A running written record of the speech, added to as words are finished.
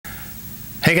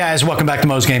Hey guys, welcome back to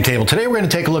Mo's Game Table. Today we're going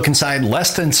to take a look inside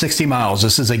Less Than 60 Miles.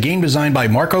 This is a game designed by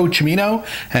Marco Cimino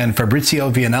and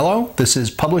Fabrizio Vianello. This is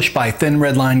published by Thin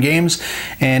Red Line Games,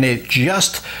 and it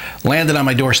just landed on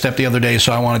my doorstep the other day,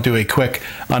 so I want to do a quick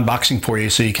unboxing for you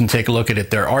so you can take a look at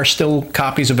it. There are still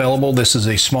copies available. This is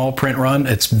a small print run.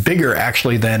 It's bigger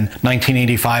actually than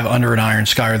 1985 Under an Iron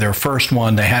Sky, or their first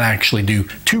one. They had to actually do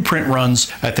 2 print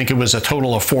runs. I think it was a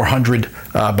total of 400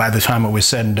 by the time it was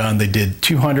said and done. They did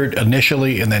 200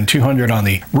 initially and then 200 on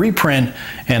the reprint,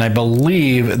 and I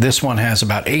believe this one has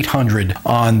about 800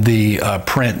 on the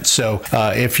print. So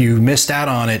if you missed out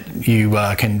on it, you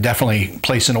can definitely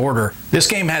place an order. This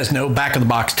game has no back of the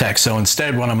box text, so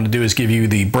instead what I'm going to do is give you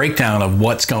the breakdown of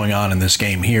what's going on in this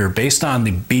game here based on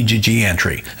the BGG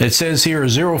entry. It says here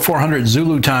 0400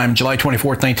 Zulu time, July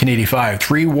 24th, 1985.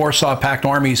 3 Warsaw Pact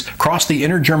armies crossed the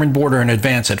inner German border and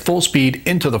advance at full speed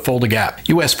into the Fulda Gap.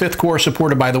 U.S. 5th Corps,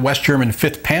 supported by the West German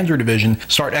 5th Panzer Division,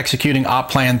 start executing Op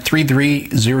Plan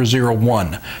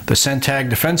 33001. The CENTAG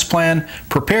defense plan,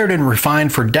 prepared and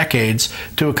refined for decades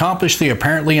to accomplish the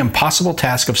apparently impossible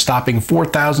task of stopping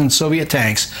 4,000 Soviet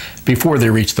tanks before they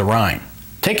reach the Rhine.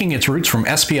 Taking its roots from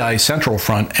SPI Central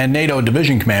Front and NATO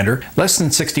Division Commander, Less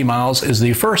Than 60 Miles is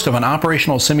the first of an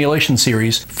operational simulation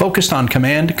series focused on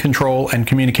command, control, and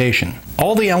communication.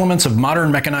 All the elements of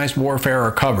modern mechanized warfare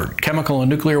are covered: chemical and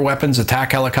nuclear weapons,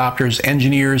 attack helicopters,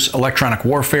 engineers, electronic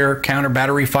warfare,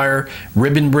 counter-battery fire,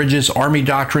 ribbon bridges, army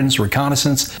doctrines,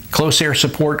 reconnaissance, close air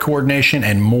support coordination,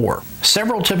 and more.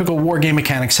 Several typical wargame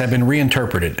mechanics have been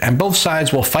reinterpreted, and both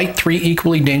sides will fight 3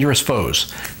 equally dangerous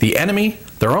foes: the enemy,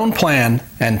 their own plan,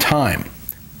 and time.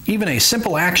 Even a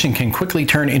simple action can quickly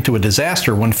turn into a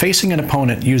disaster when facing an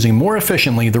opponent using more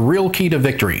efficiently the real key to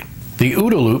victory: the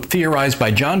OODA loop, theorized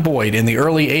by John Boyd in the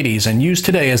early 80s and used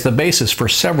today as the basis for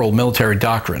several military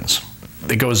doctrines.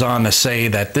 It goes on to say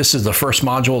that this is the first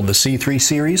module of the C3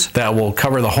 series that will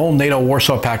cover the whole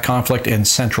NATO-Warsaw Pact conflict in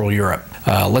Central Europe.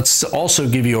 Let's also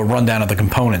give you a rundown of the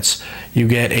components. You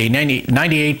get a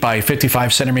 98 by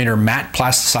 55 centimeter matte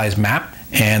plasticized map,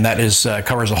 and that is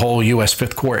covers the whole U.S.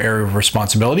 5th Corps area of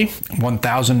responsibility.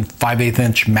 1,000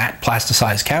 5/8" matte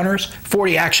plasticized counters,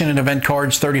 40 action and event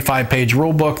cards, 35-page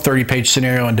rulebook, 30-page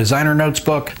scenario and designer notes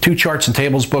book, 2 charts and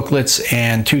tables booklets,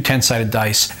 and 2 10-sided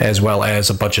dice, as well as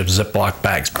a bunch of Ziploc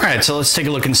bags. All right, so let's take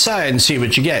a look inside and see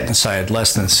what you get inside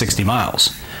Less Than 60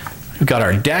 Miles. We've got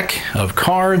our deck of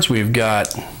cards. We've got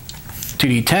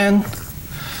 2d10,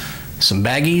 some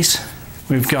baggies.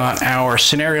 We've got our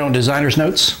scenario and designer's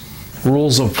notes.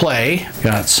 Rules of play,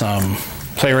 got some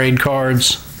Play-Raid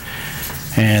cards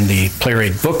and the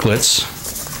Play-Raid booklets,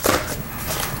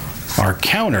 our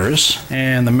counters,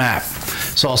 and the map.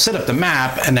 So I'll set up the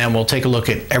map and then we'll take a look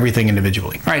at everything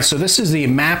individually. All right, so this is the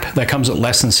map that comes at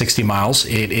Less Than 60 Miles.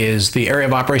 It is the area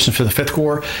of operations for the 5th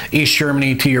Corps: East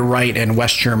Germany to your right and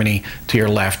West Germany to your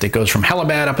left. It goes from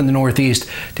Hellerbad up in the northeast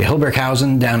to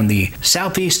Hildburghausen down in the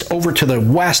southeast. Over to the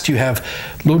west you have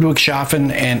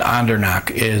Ludwigshafen, and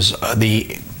Andernach is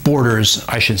the borders,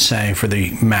 I should say, for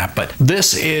the map. But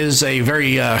this is a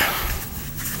very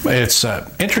it's an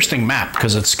interesting map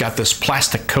because it's got this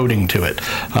plastic coating to it,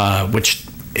 which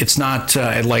it's not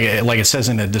like it says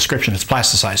in the description, it's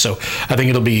plasticized. So I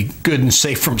think it'll be good and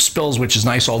safe from spills, which is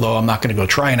nice, although I'm not going to go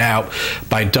trying it out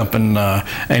by dumping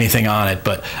anything on it.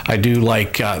 But I do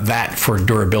like that for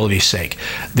durability's sake.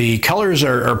 The colors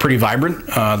are pretty vibrant.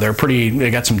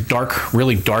 They got some dark,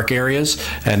 really dark areas,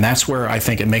 and that's where I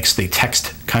think it makes the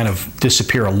text kind of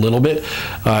disappear a little bit.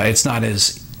 It's not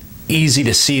as easy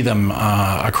to see them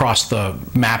across the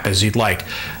map as you'd like.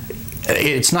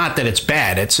 It's not that it's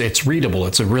bad, it's readable.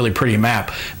 It's a really pretty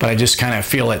map, but I just kind of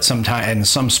feel that sometimes in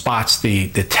some spots the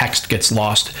text gets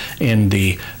lost in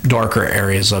the darker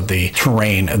areas of the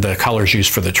terrain, the colors used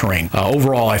for the terrain.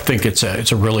 Overall, I think it's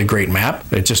a really great map.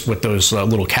 It's just with those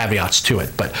little caveats to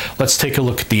it. But let's take a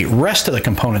look at the rest of the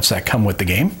components that come with the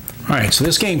game. All right, so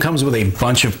this game comes with a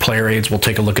bunch of Play-Raids. We'll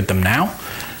take a look at them now.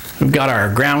 We've got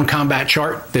our ground combat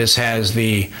chart. This has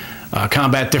the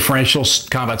combat differentials,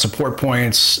 combat support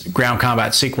points, ground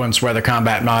combat sequence, weather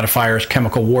combat modifiers,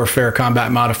 chemical warfare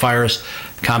combat modifiers,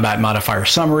 combat modifier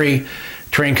summary,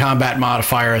 terrain combat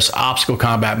modifiers, obstacle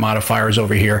combat modifiers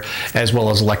over here, as well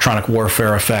as electronic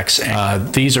warfare effects.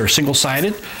 These are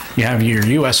single-sided. You have your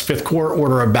U.S. 5th Corps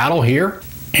Order of Battle here,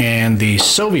 and the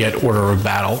Soviet Order of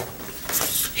Battle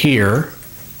here.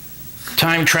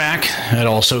 Time track, it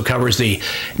also covers the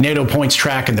NATO points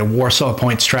track and the Warsaw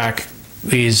points track.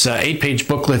 These 8-page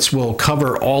booklets will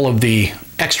cover all of the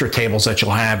extra tables that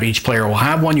you'll have. Each player will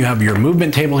have one. You have your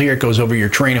movement table here. It goes over your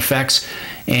terrain effects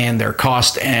and their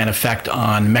cost and effect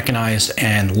on mechanized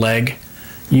and leg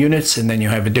units, and then you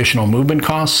have additional movement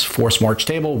costs, force march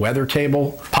table, weather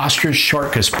table, posture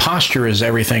chart, because posture is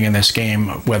everything in this game,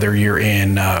 whether you're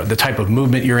in the type of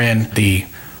movement you're in, the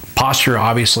posture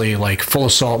obviously like full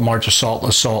assault, march assault,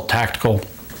 assault, tactical,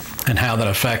 and how that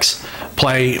affects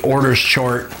play. Orders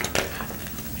chart,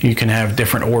 you can have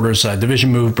different orders,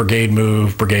 division move,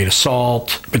 brigade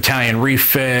assault, battalion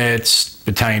refits,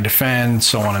 battalion defend,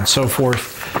 so on and so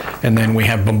forth. And then we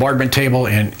have bombardment table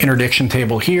and interdiction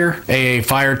table here, AA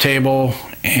fire table,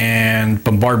 and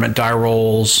bombardment die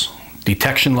rolls,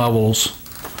 detection levels,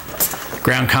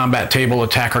 ground combat table,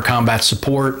 attacker combat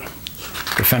support,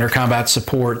 defender combat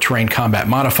support, terrain combat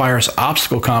modifiers,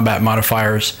 obstacle combat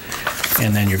modifiers,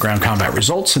 and then your ground combat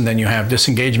results. And then you have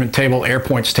disengagement table, air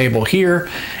points table here,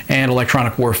 and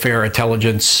electronic warfare,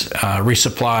 intelligence,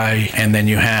 resupply, and then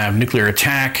you have nuclear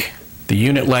attack, the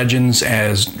unit legends,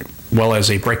 as well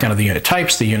as a breakdown of the unit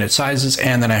types, the unit sizes,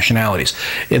 and the nationalities.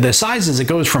 The sizes, it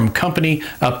goes from company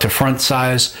up to front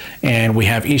size, and we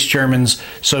have East Germans,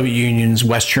 Soviet Unions,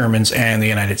 West Germans, and the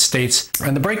United States.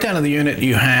 And the breakdown of the unit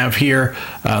you have here,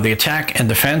 the attack and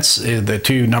defense, the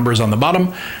two numbers on the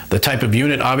bottom. The type of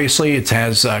unit, obviously, it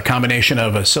has a combination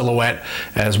of a silhouette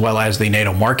as well as the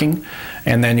NATO marking.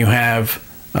 And then you have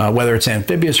whether it's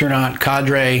amphibious or not,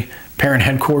 cadre, parent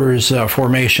headquarters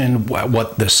formation,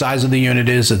 what the size of the unit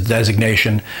is, the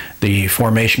designation, the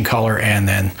formation color, and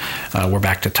then we're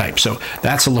back to type. So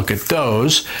that's a look at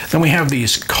those. Then we have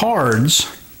these cards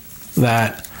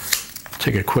that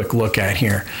take a quick look at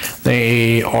here.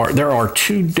 There are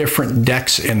two different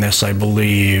decks in this, I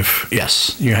believe.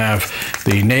 Yes, you have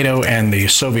the NATO and the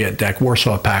Soviet deck,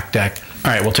 Warsaw Pact deck. All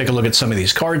right, we'll take a look at some of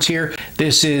these cards here.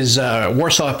 This is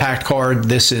Warsaw Pact card.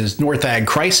 This is Northag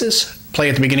Crisis. Play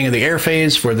at the beginning of the air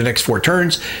phase for the next 4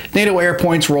 turns. NATO air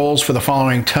points rolls for the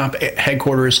following top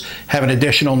headquarters have an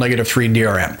additional -3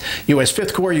 DRM. US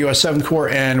 5th Corps, US 7th Corps,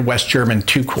 and West German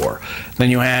 2 Corps. Then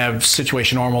you have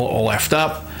situation normal all left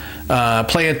up.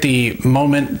 Play at the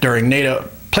moment during NATO.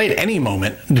 Play at any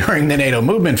moment during the NATO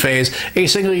movement phase. A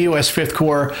single US 5th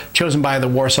Corps chosen by the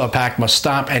Warsaw Pact must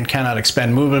stop and cannot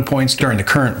expend movement points during the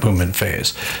current movement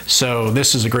phase. So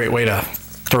this is a great way to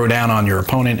throw down on your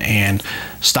opponent and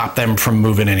stop them from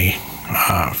moving any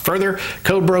further.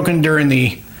 Code broken during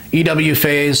the EW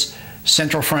phase.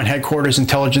 Central Front Headquarters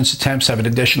intelligence attempts have an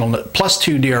additional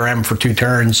 +2 DRM for 2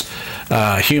 turns.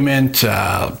 Human,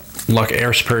 luck,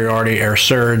 air superiority, air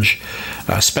surge,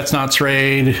 Spetsnaz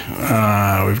raid.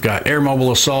 We've got air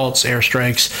mobile assaults, air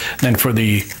strikes. Then for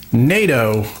the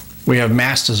NATO, we have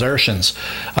mass desertions.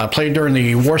 Played during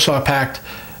the Warsaw Pact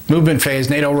movement phase,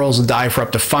 NATO rolls a die for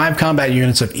up to 5 combat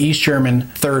units of East German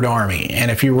 3rd Army. And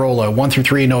if you roll a 1 through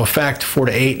 3, no effect. 4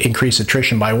 to 8, increase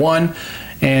attrition by 1.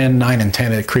 And 9 and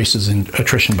 10, it increases in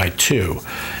attrition by 2.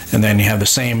 And then you have the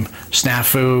same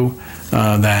snafu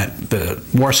that the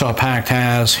Warsaw Pact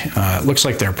has. It looks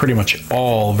like they're pretty much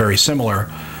all very similar.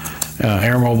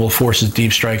 Air mobile forces,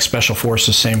 deep strike, special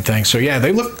forces, same thing. So yeah,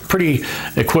 they look pretty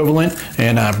equivalent,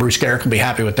 and Bruce Garrick will be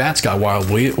happy with that. It's got Wild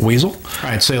Weasel. All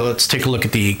right, so let's take a look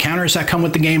at the counters that come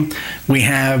with the game. We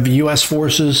have U.S.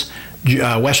 forces,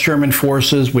 West German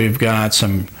forces. We've got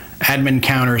some admin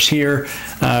counters here.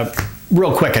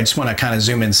 Real quick, I just want to kind of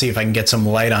zoom in and see if I can get some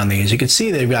light on these. You can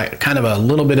see they've got kind of a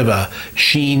little bit of a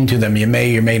sheen to them. You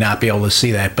may or may not be able to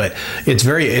see that, but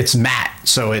it's matte,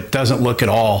 so it doesn't look at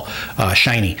all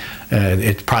shiny.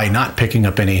 It's probably not picking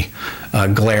up any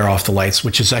glare off the lights,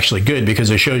 which is actually good because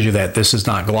it shows you that this is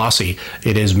not glossy.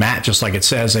 It is matte, just like it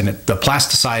says, and the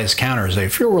plasticized counters, they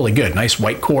feel really good. Nice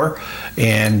white core,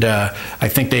 and I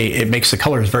think it makes the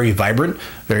colors very vibrant,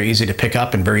 very easy to pick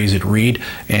up, and very easy to read,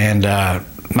 and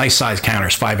nice size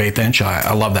counters, 5/8 inch.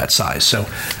 I love that size. So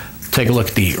take a look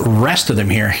at the rest of them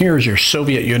here. Here's your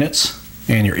Soviet units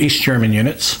and your East German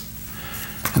units.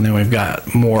 And then we've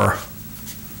got more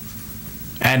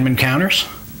admin counters.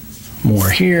 More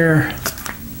here,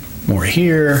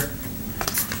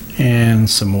 and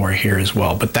some more here as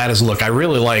well. But that is, look, I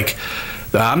really like,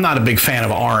 I'm not a big fan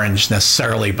of orange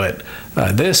necessarily, but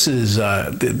this is,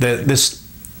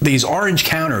 these orange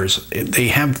counters, they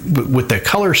have, with the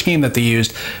color scheme that they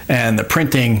used and the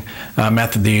printing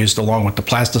method they used along with the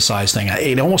plasticized thing,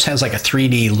 it almost has like a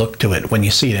 3D look to it when you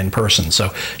see it in person.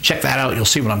 So check that out. You'll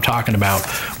see what I'm talking about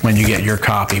when you get your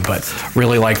copy, but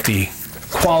really like the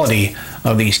quality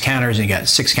of these counters. You got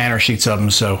 6 counter sheets of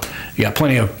them, so you got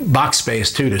plenty of box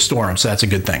space too to store them, so that's a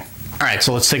good thing. All right,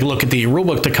 so let's take a look at the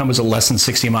rulebook that comes with less than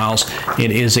 60 miles. It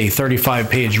is a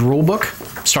 35-page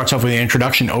rulebook. Starts off with the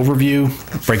introduction overview,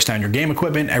 breaks down your game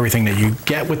equipment, everything that you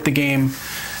get with the game.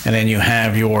 And then you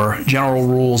have your general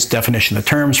rules, definition of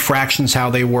terms, fractions, how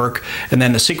they work, and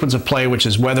then the sequence of play, which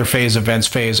is weather phase, events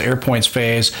phase, air points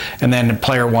phase, and then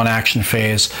player 1 action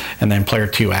phase, and then player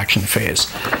 2 action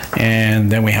phase.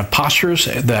 And then we have postures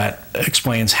that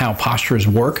explains how postures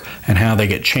work and how they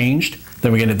get changed.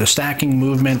 Then we get into stacking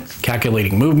movement,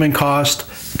 calculating movement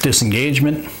cost,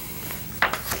 disengagement,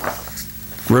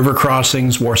 river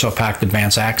crossings, Warsaw Pact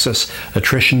Advance Axis,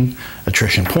 attrition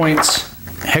points,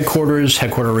 headquarters,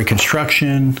 headquarter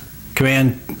reconstruction,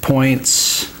 command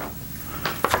points,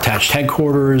 attached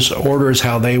headquarters, orders,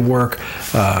 how they work,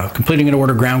 completing an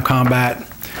order, ground combat,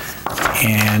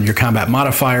 and your combat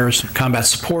modifiers, combat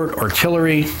support,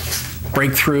 artillery,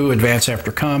 breakthrough, advance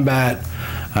after combat,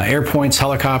 air points,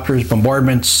 helicopters,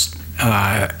 bombardments,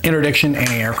 interdiction,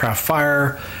 anti-aircraft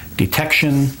fire,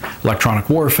 detection, electronic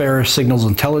warfare, signals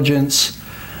intelligence,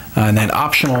 and then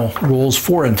optional rules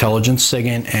for intelligence,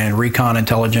 SIGINT and recon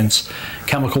intelligence,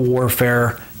 chemical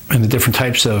warfare, and the different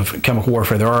types of chemical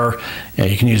warfare there are.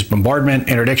 You can use bombardment,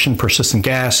 interdiction, persistent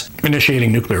gas,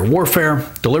 initiating nuclear warfare,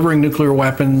 delivering nuclear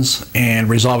weapons, and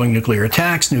resolving nuclear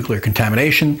attacks, nuclear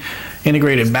contamination.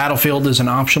 Integrated battlefield is an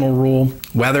optional rule,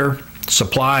 weather,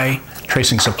 supply,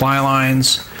 tracing supply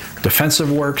lines,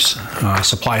 defensive works,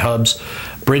 supply hubs,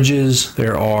 bridges.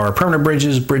 There are permanent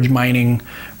bridges, bridge mining,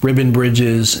 ribbon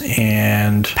bridges,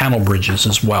 and panel bridges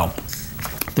as well.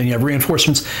 Then you have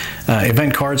reinforcements,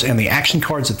 event cards, and the action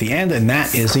cards at the end, and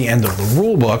that is the end of the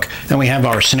rule book. Then we have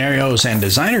our scenarios and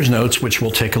designer's notes, which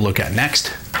we'll take a look at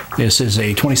next. This is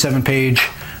a 27-page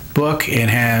book. It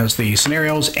has the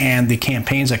scenarios and the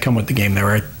campaigns that come with the game. There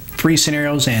are 3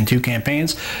 scenarios and 2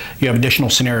 campaigns. You have additional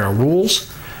scenario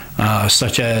rules,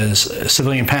 such as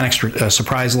civilian panic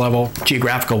surprise level,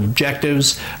 geographical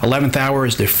objectives. 11th hour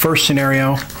is the first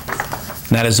scenario.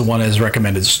 That is the one that is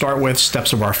recommended to start with.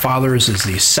 Steps of Our Fathers is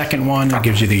the second one. It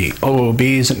gives you the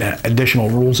OOBs and additional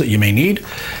rules that you may need.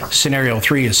 Scenario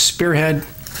 3 is Spearhead.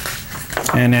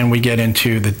 And then we get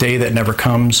into The Day That Never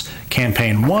Comes,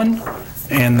 Campaign 1.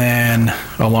 And then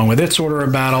along with its order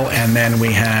of battle. And then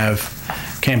we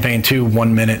have Campaign 2,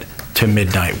 1 minute to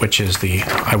midnight, which is the,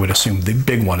 I would assume, the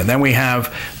big one. And then we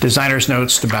have designer's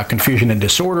notes about confusion and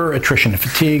disorder, attrition and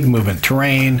fatigue, movement,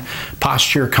 terrain,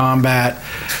 posture, combat,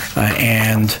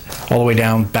 and all the way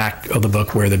down back of the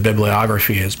book where the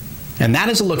bibliography is. And that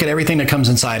is a look at everything that comes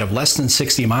inside of Less Than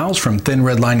 60 Miles from Thin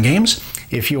Red Line Games.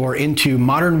 If you're into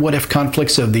modern what-if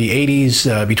conflicts of the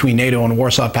 80s between NATO and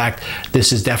Warsaw Pact,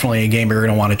 this is definitely a game you're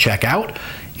going to want to check out.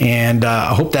 And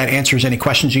I hope that answers any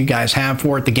questions you guys have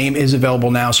for it. The game is available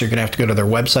now, so you're going to have to go to their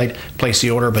website, place the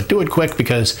order, but do it quick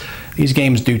because these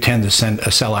games do tend to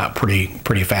sell out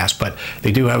pretty fast. But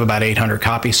they do have about 800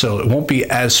 copies, so it won't be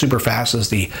as super fast as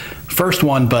the first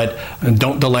one, but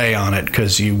don't delay on it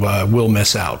because you will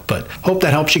miss out. But hope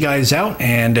that helps you guys out,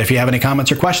 and if you have any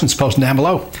comments or questions, post them down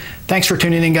below. Thanks for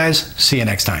tuning in, guys. See you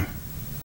next time.